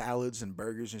on salads and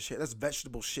burgers and shit. That's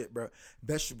vegetable shit, bro.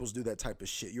 Vegetables do that type of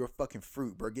shit. You're a fucking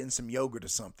fruit, bro. Getting some yogurt or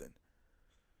something.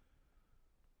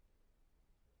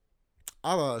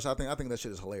 I think that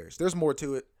shit is hilarious. There's more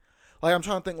to it. Like, I'm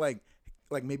trying to think like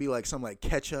maybe like some like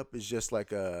ketchup is just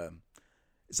like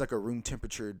it's like a room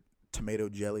temperature tomato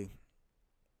jelly.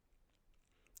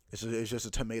 It's just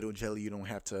a tomato jelly. You don't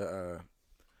have to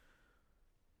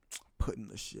putting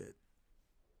the shit.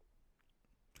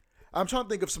 I'm trying to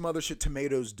think of some other shit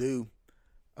tomatoes do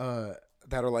that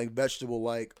are like vegetable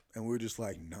like, and we're just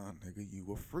like, nah, nigga,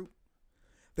 you a fruit.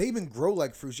 They even grow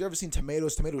like fruits. You ever seen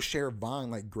tomatoes? Tomatoes share a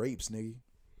vine like grapes, nigga.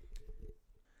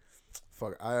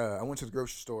 Fuck, I went to the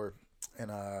grocery store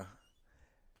and I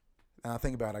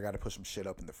think about it, I got to put some shit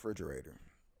up in the refrigerator.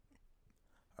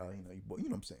 You know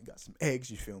what I'm saying? Got some eggs,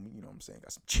 you feel me? You know what I'm saying?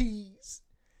 Got some cheese.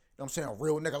 You know what I'm saying? A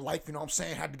real nigga life, you know what I'm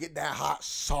saying? Had to get that hot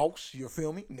sauce, you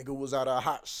feel me? Nigga was out of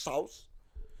hot sauce.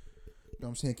 You know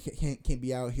what I'm saying? Can't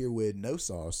be out here with no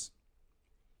sauce.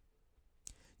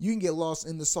 You can get lost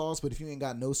in the sauce, but if you ain't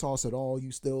got no sauce at all,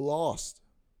 you still lost.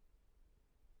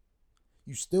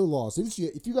 You still lost.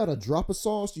 If you got a drop of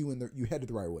sauce, you headed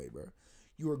the right way, bro.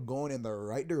 You are going in the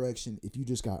right direction if you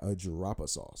just got a drop of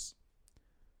sauce.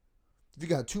 If you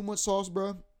got too much sauce,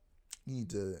 bro, you need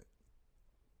to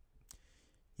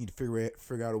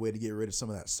figure out a way to get rid of some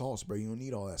of that sauce, bro. You don't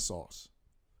need all that sauce.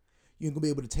 You ain't gonna be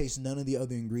able to taste none of the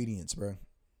other ingredients, bro.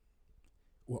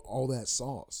 With all that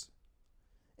sauce.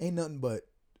 Ain't nothing but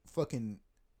fucking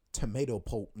tomato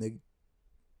pulp, nigga.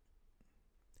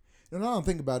 You know, now I'm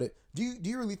thinking about it. Do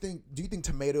you think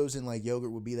tomatoes in like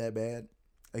yogurt would be that bad?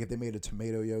 Like if they made a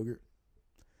tomato yogurt?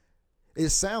 It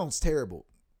sounds terrible.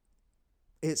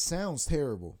 But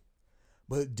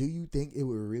do you think it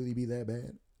would really be that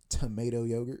bad? Tomato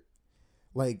yogurt?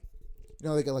 Like, you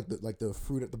know, they got like the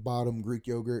fruit at the bottom, Greek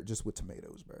yogurt, just with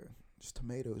tomatoes, bro. Just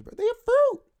tomatoes, bro. They a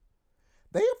fruit.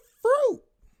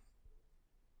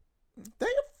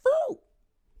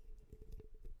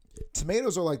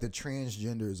 Tomatoes are like the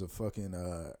transgenders of fucking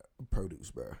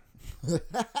produce, bro.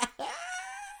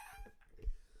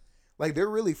 Like, they're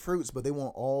really fruits, but they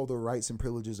want all the rights and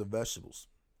privileges of vegetables.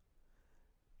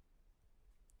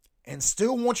 And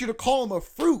still want you to call them a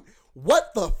fruit.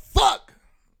 What the fuck?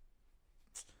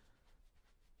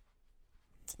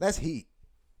 That's heat.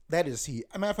 That is heat.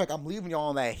 As a matter of fact, I'm leaving y'all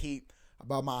on that heat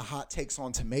about my hot takes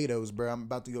on tomatoes, bro. I'm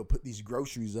about to go put these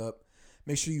groceries up.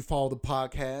 Make sure you follow the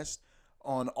podcast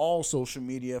on all social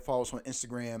media. Follow us on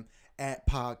Instagram at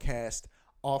podcast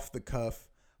off the cuff.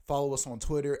 Follow us on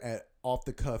Twitter at off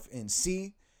the cuff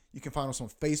NC. You can find us on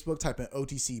Facebook. Type in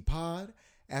OTC Pod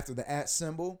after the @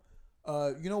 symbol.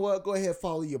 You know what? Go ahead,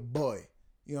 follow your boy.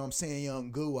 You know what I'm saying,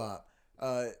 Young Guwop.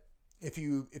 If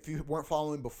you weren't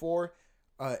following before,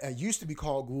 it used to be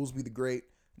called Goolsby the Great.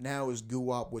 Now is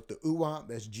Guwop with the Uwop.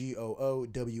 That's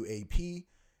GOOWAP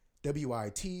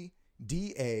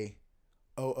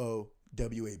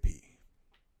WITDAOOWAP.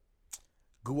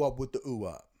 Guwop with the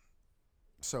Uwop.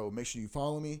 So make sure you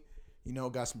follow me. You know,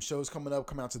 got some shows coming up.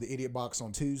 Come out to the Idiot Box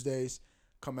on Tuesdays.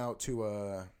 Come out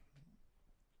to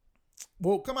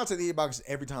the Idiot Box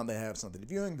every time they have something.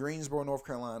 If you're in Greensboro, North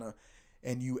Carolina,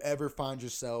 and you ever find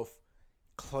yourself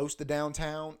close to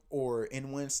downtown or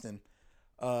in Winston,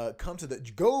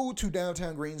 go to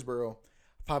downtown Greensboro,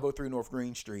 503 North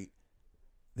Green Street,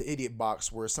 the Idiot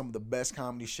Box, where some of the best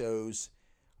comedy shows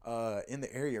in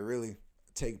the area really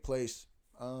take place.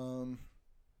 Hell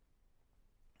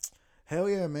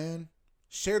yeah, man.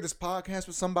 Share this podcast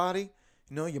with somebody.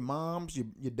 You know, your moms,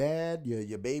 your dad,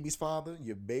 your baby's father,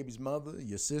 your baby's mother,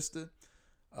 your sister,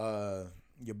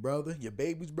 your brother, your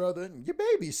baby's brother, and your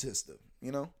baby's sister,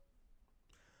 you know.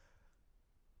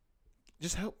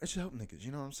 Just help niggas,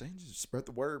 you know what I'm saying? Just spread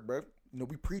the word, bro. You know,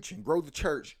 we preaching. Grow the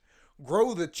church.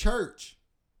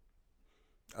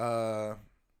 If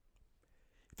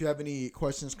you have any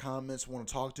questions, comments, want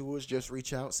to talk to us, just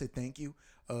reach out, say thank you.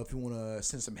 If you want to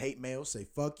send some hate mail, say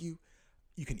fuck you.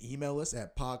 You can email us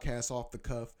at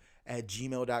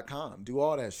podcastoffthecuff@gmail.com. Do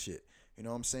all that shit. You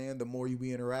know what I'm saying? The more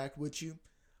we interact with you,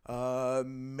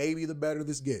 maybe the better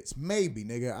this gets. Maybe,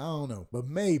 nigga. I don't know. But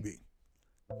maybe.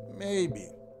 All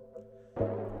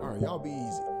right, y'all be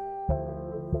easy.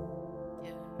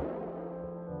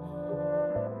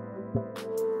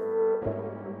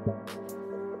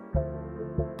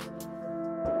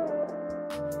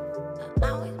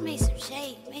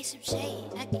 Some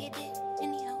shade, I get it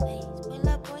any ways. Pull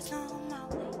up boys on my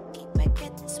way. Keep back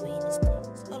at the sweetest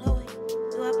things. All the way.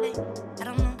 Do I play? I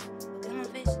don't know. Look at my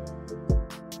face.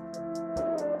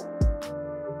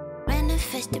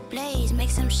 Manifest the blaze, make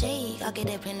some shade. I'll get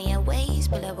it plenty of ways.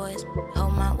 Pull up boys,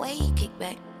 hold my way. Kick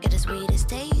back, get the sweetest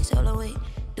taste. All the way.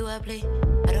 Do I play?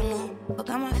 I don't know. Look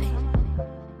at my face.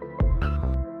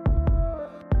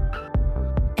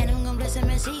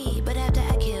 Mercy, but after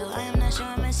I kill, I am not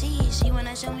showing mercy. She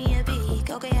wanna show me a peak.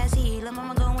 Okay, I see. Lil'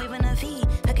 mama gon' waving her feet.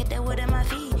 Look at that wood at my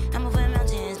feet. I'm over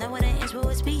mountains, not with an inch, but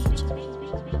with speech.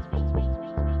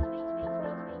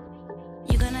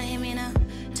 You gonna hear me now?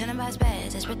 turning by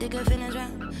spaz. I spread the good feelings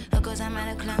round. Of course I'm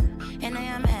at a clown, and I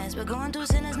am ass, but going through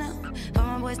sinners now. But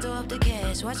my boys throw up the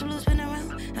cash, watch the blue spin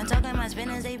around. I'm talking my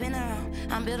spinners, they been around.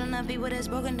 I'm building up people that's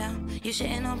broken down. You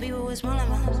shitting on people with small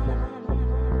amounts.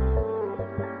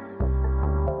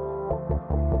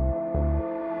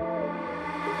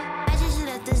 I just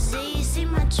let the Z see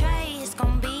my tray, it's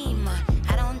gon' be mine.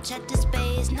 I don't check the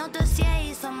space, no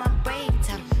dossiers on my break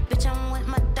time. Bitch, I'm with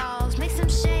my dogs, make some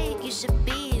shake, you should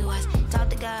be wise. Talk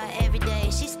to God every day,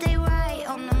 she stay right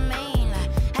on the main line.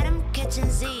 Had him catching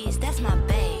Z's, that's my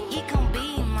bae, he gon'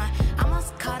 be mine.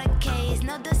 Almost caught a case,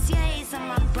 no dossiers on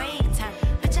my break time.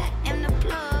 Bitch, I am the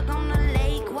plug on the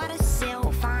lake, water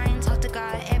seal fine. Talk to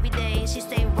God every day, she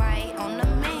stay right on the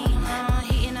main line.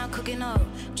 Heating up, cooking up,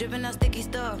 dripping out sticky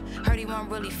stuff. Heard he won't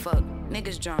really fuck,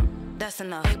 niggas drunk. That's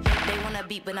enough. They wanna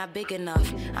beat, but not big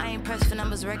enough. I ain't pressed for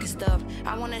numbers, record stuff.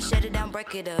 I wanna shut it down,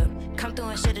 break it up. Come through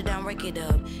and shut it down, break it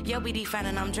up. Yo, BD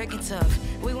finding I'm drinking tough.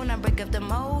 We wanna break up the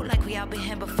mode like we out been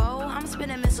here before. I'm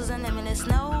spinning missiles and limitless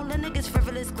snow. The niggas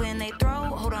frivolous, clearing they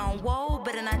throat. Hold on, whoa,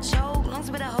 better not choke. Lungs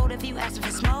better hold if you asking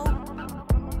for smoke.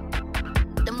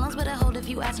 Them lungs better hold if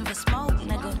you asking for smoke,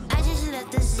 nigga. I just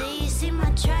let the Z see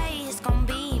my tray, it's gon'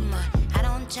 be mine. I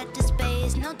don't check the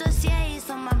space, no dossiers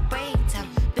on my break time.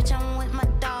 Bitch, I'm with my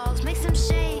dogs, make some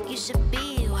shake, you should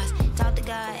be wise. Talk to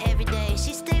God every day,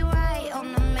 she stay right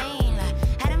on the main line.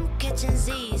 Had him catching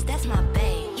Z's, that's my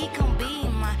bae, he gon' be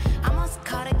mine. Almost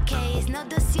caught a case, no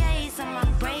dossiers on my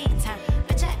break time.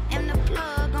 Bitch, I am the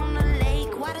plug on the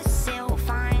lake, water seal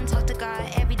fine. Talk to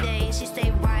God every day, she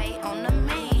stay right on the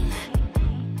main line.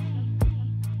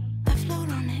 I float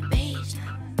on that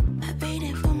baseline, I paid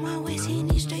it for my waist, he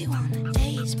need straight wanna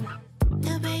taste me.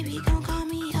 The baby gon' call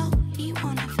me out, he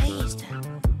wanna FaceTime.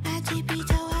 I TP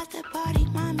toe at the party,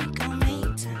 mommy gon'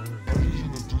 make time. I just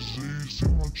let the Z see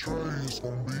my tray, it's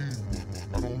gon' be mine.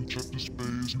 I don't check the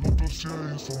space, no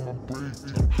dossiers on my break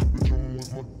time. Bitch, I'm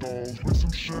with my dogs, make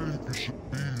some shake, you should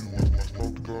be wise.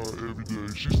 Talk to God every day,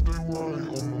 she stay right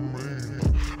on the main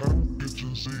line. I don't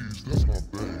kitchen Z's, that's my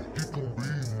bae, he gon' be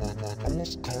mine. I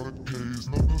almost caught a case,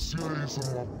 no dossiers on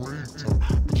my break time.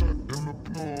 Bitch, I am the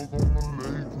plug on the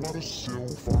lake, water seal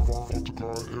fine. Talk to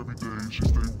God every day, she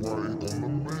stay right on the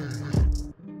main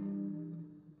line.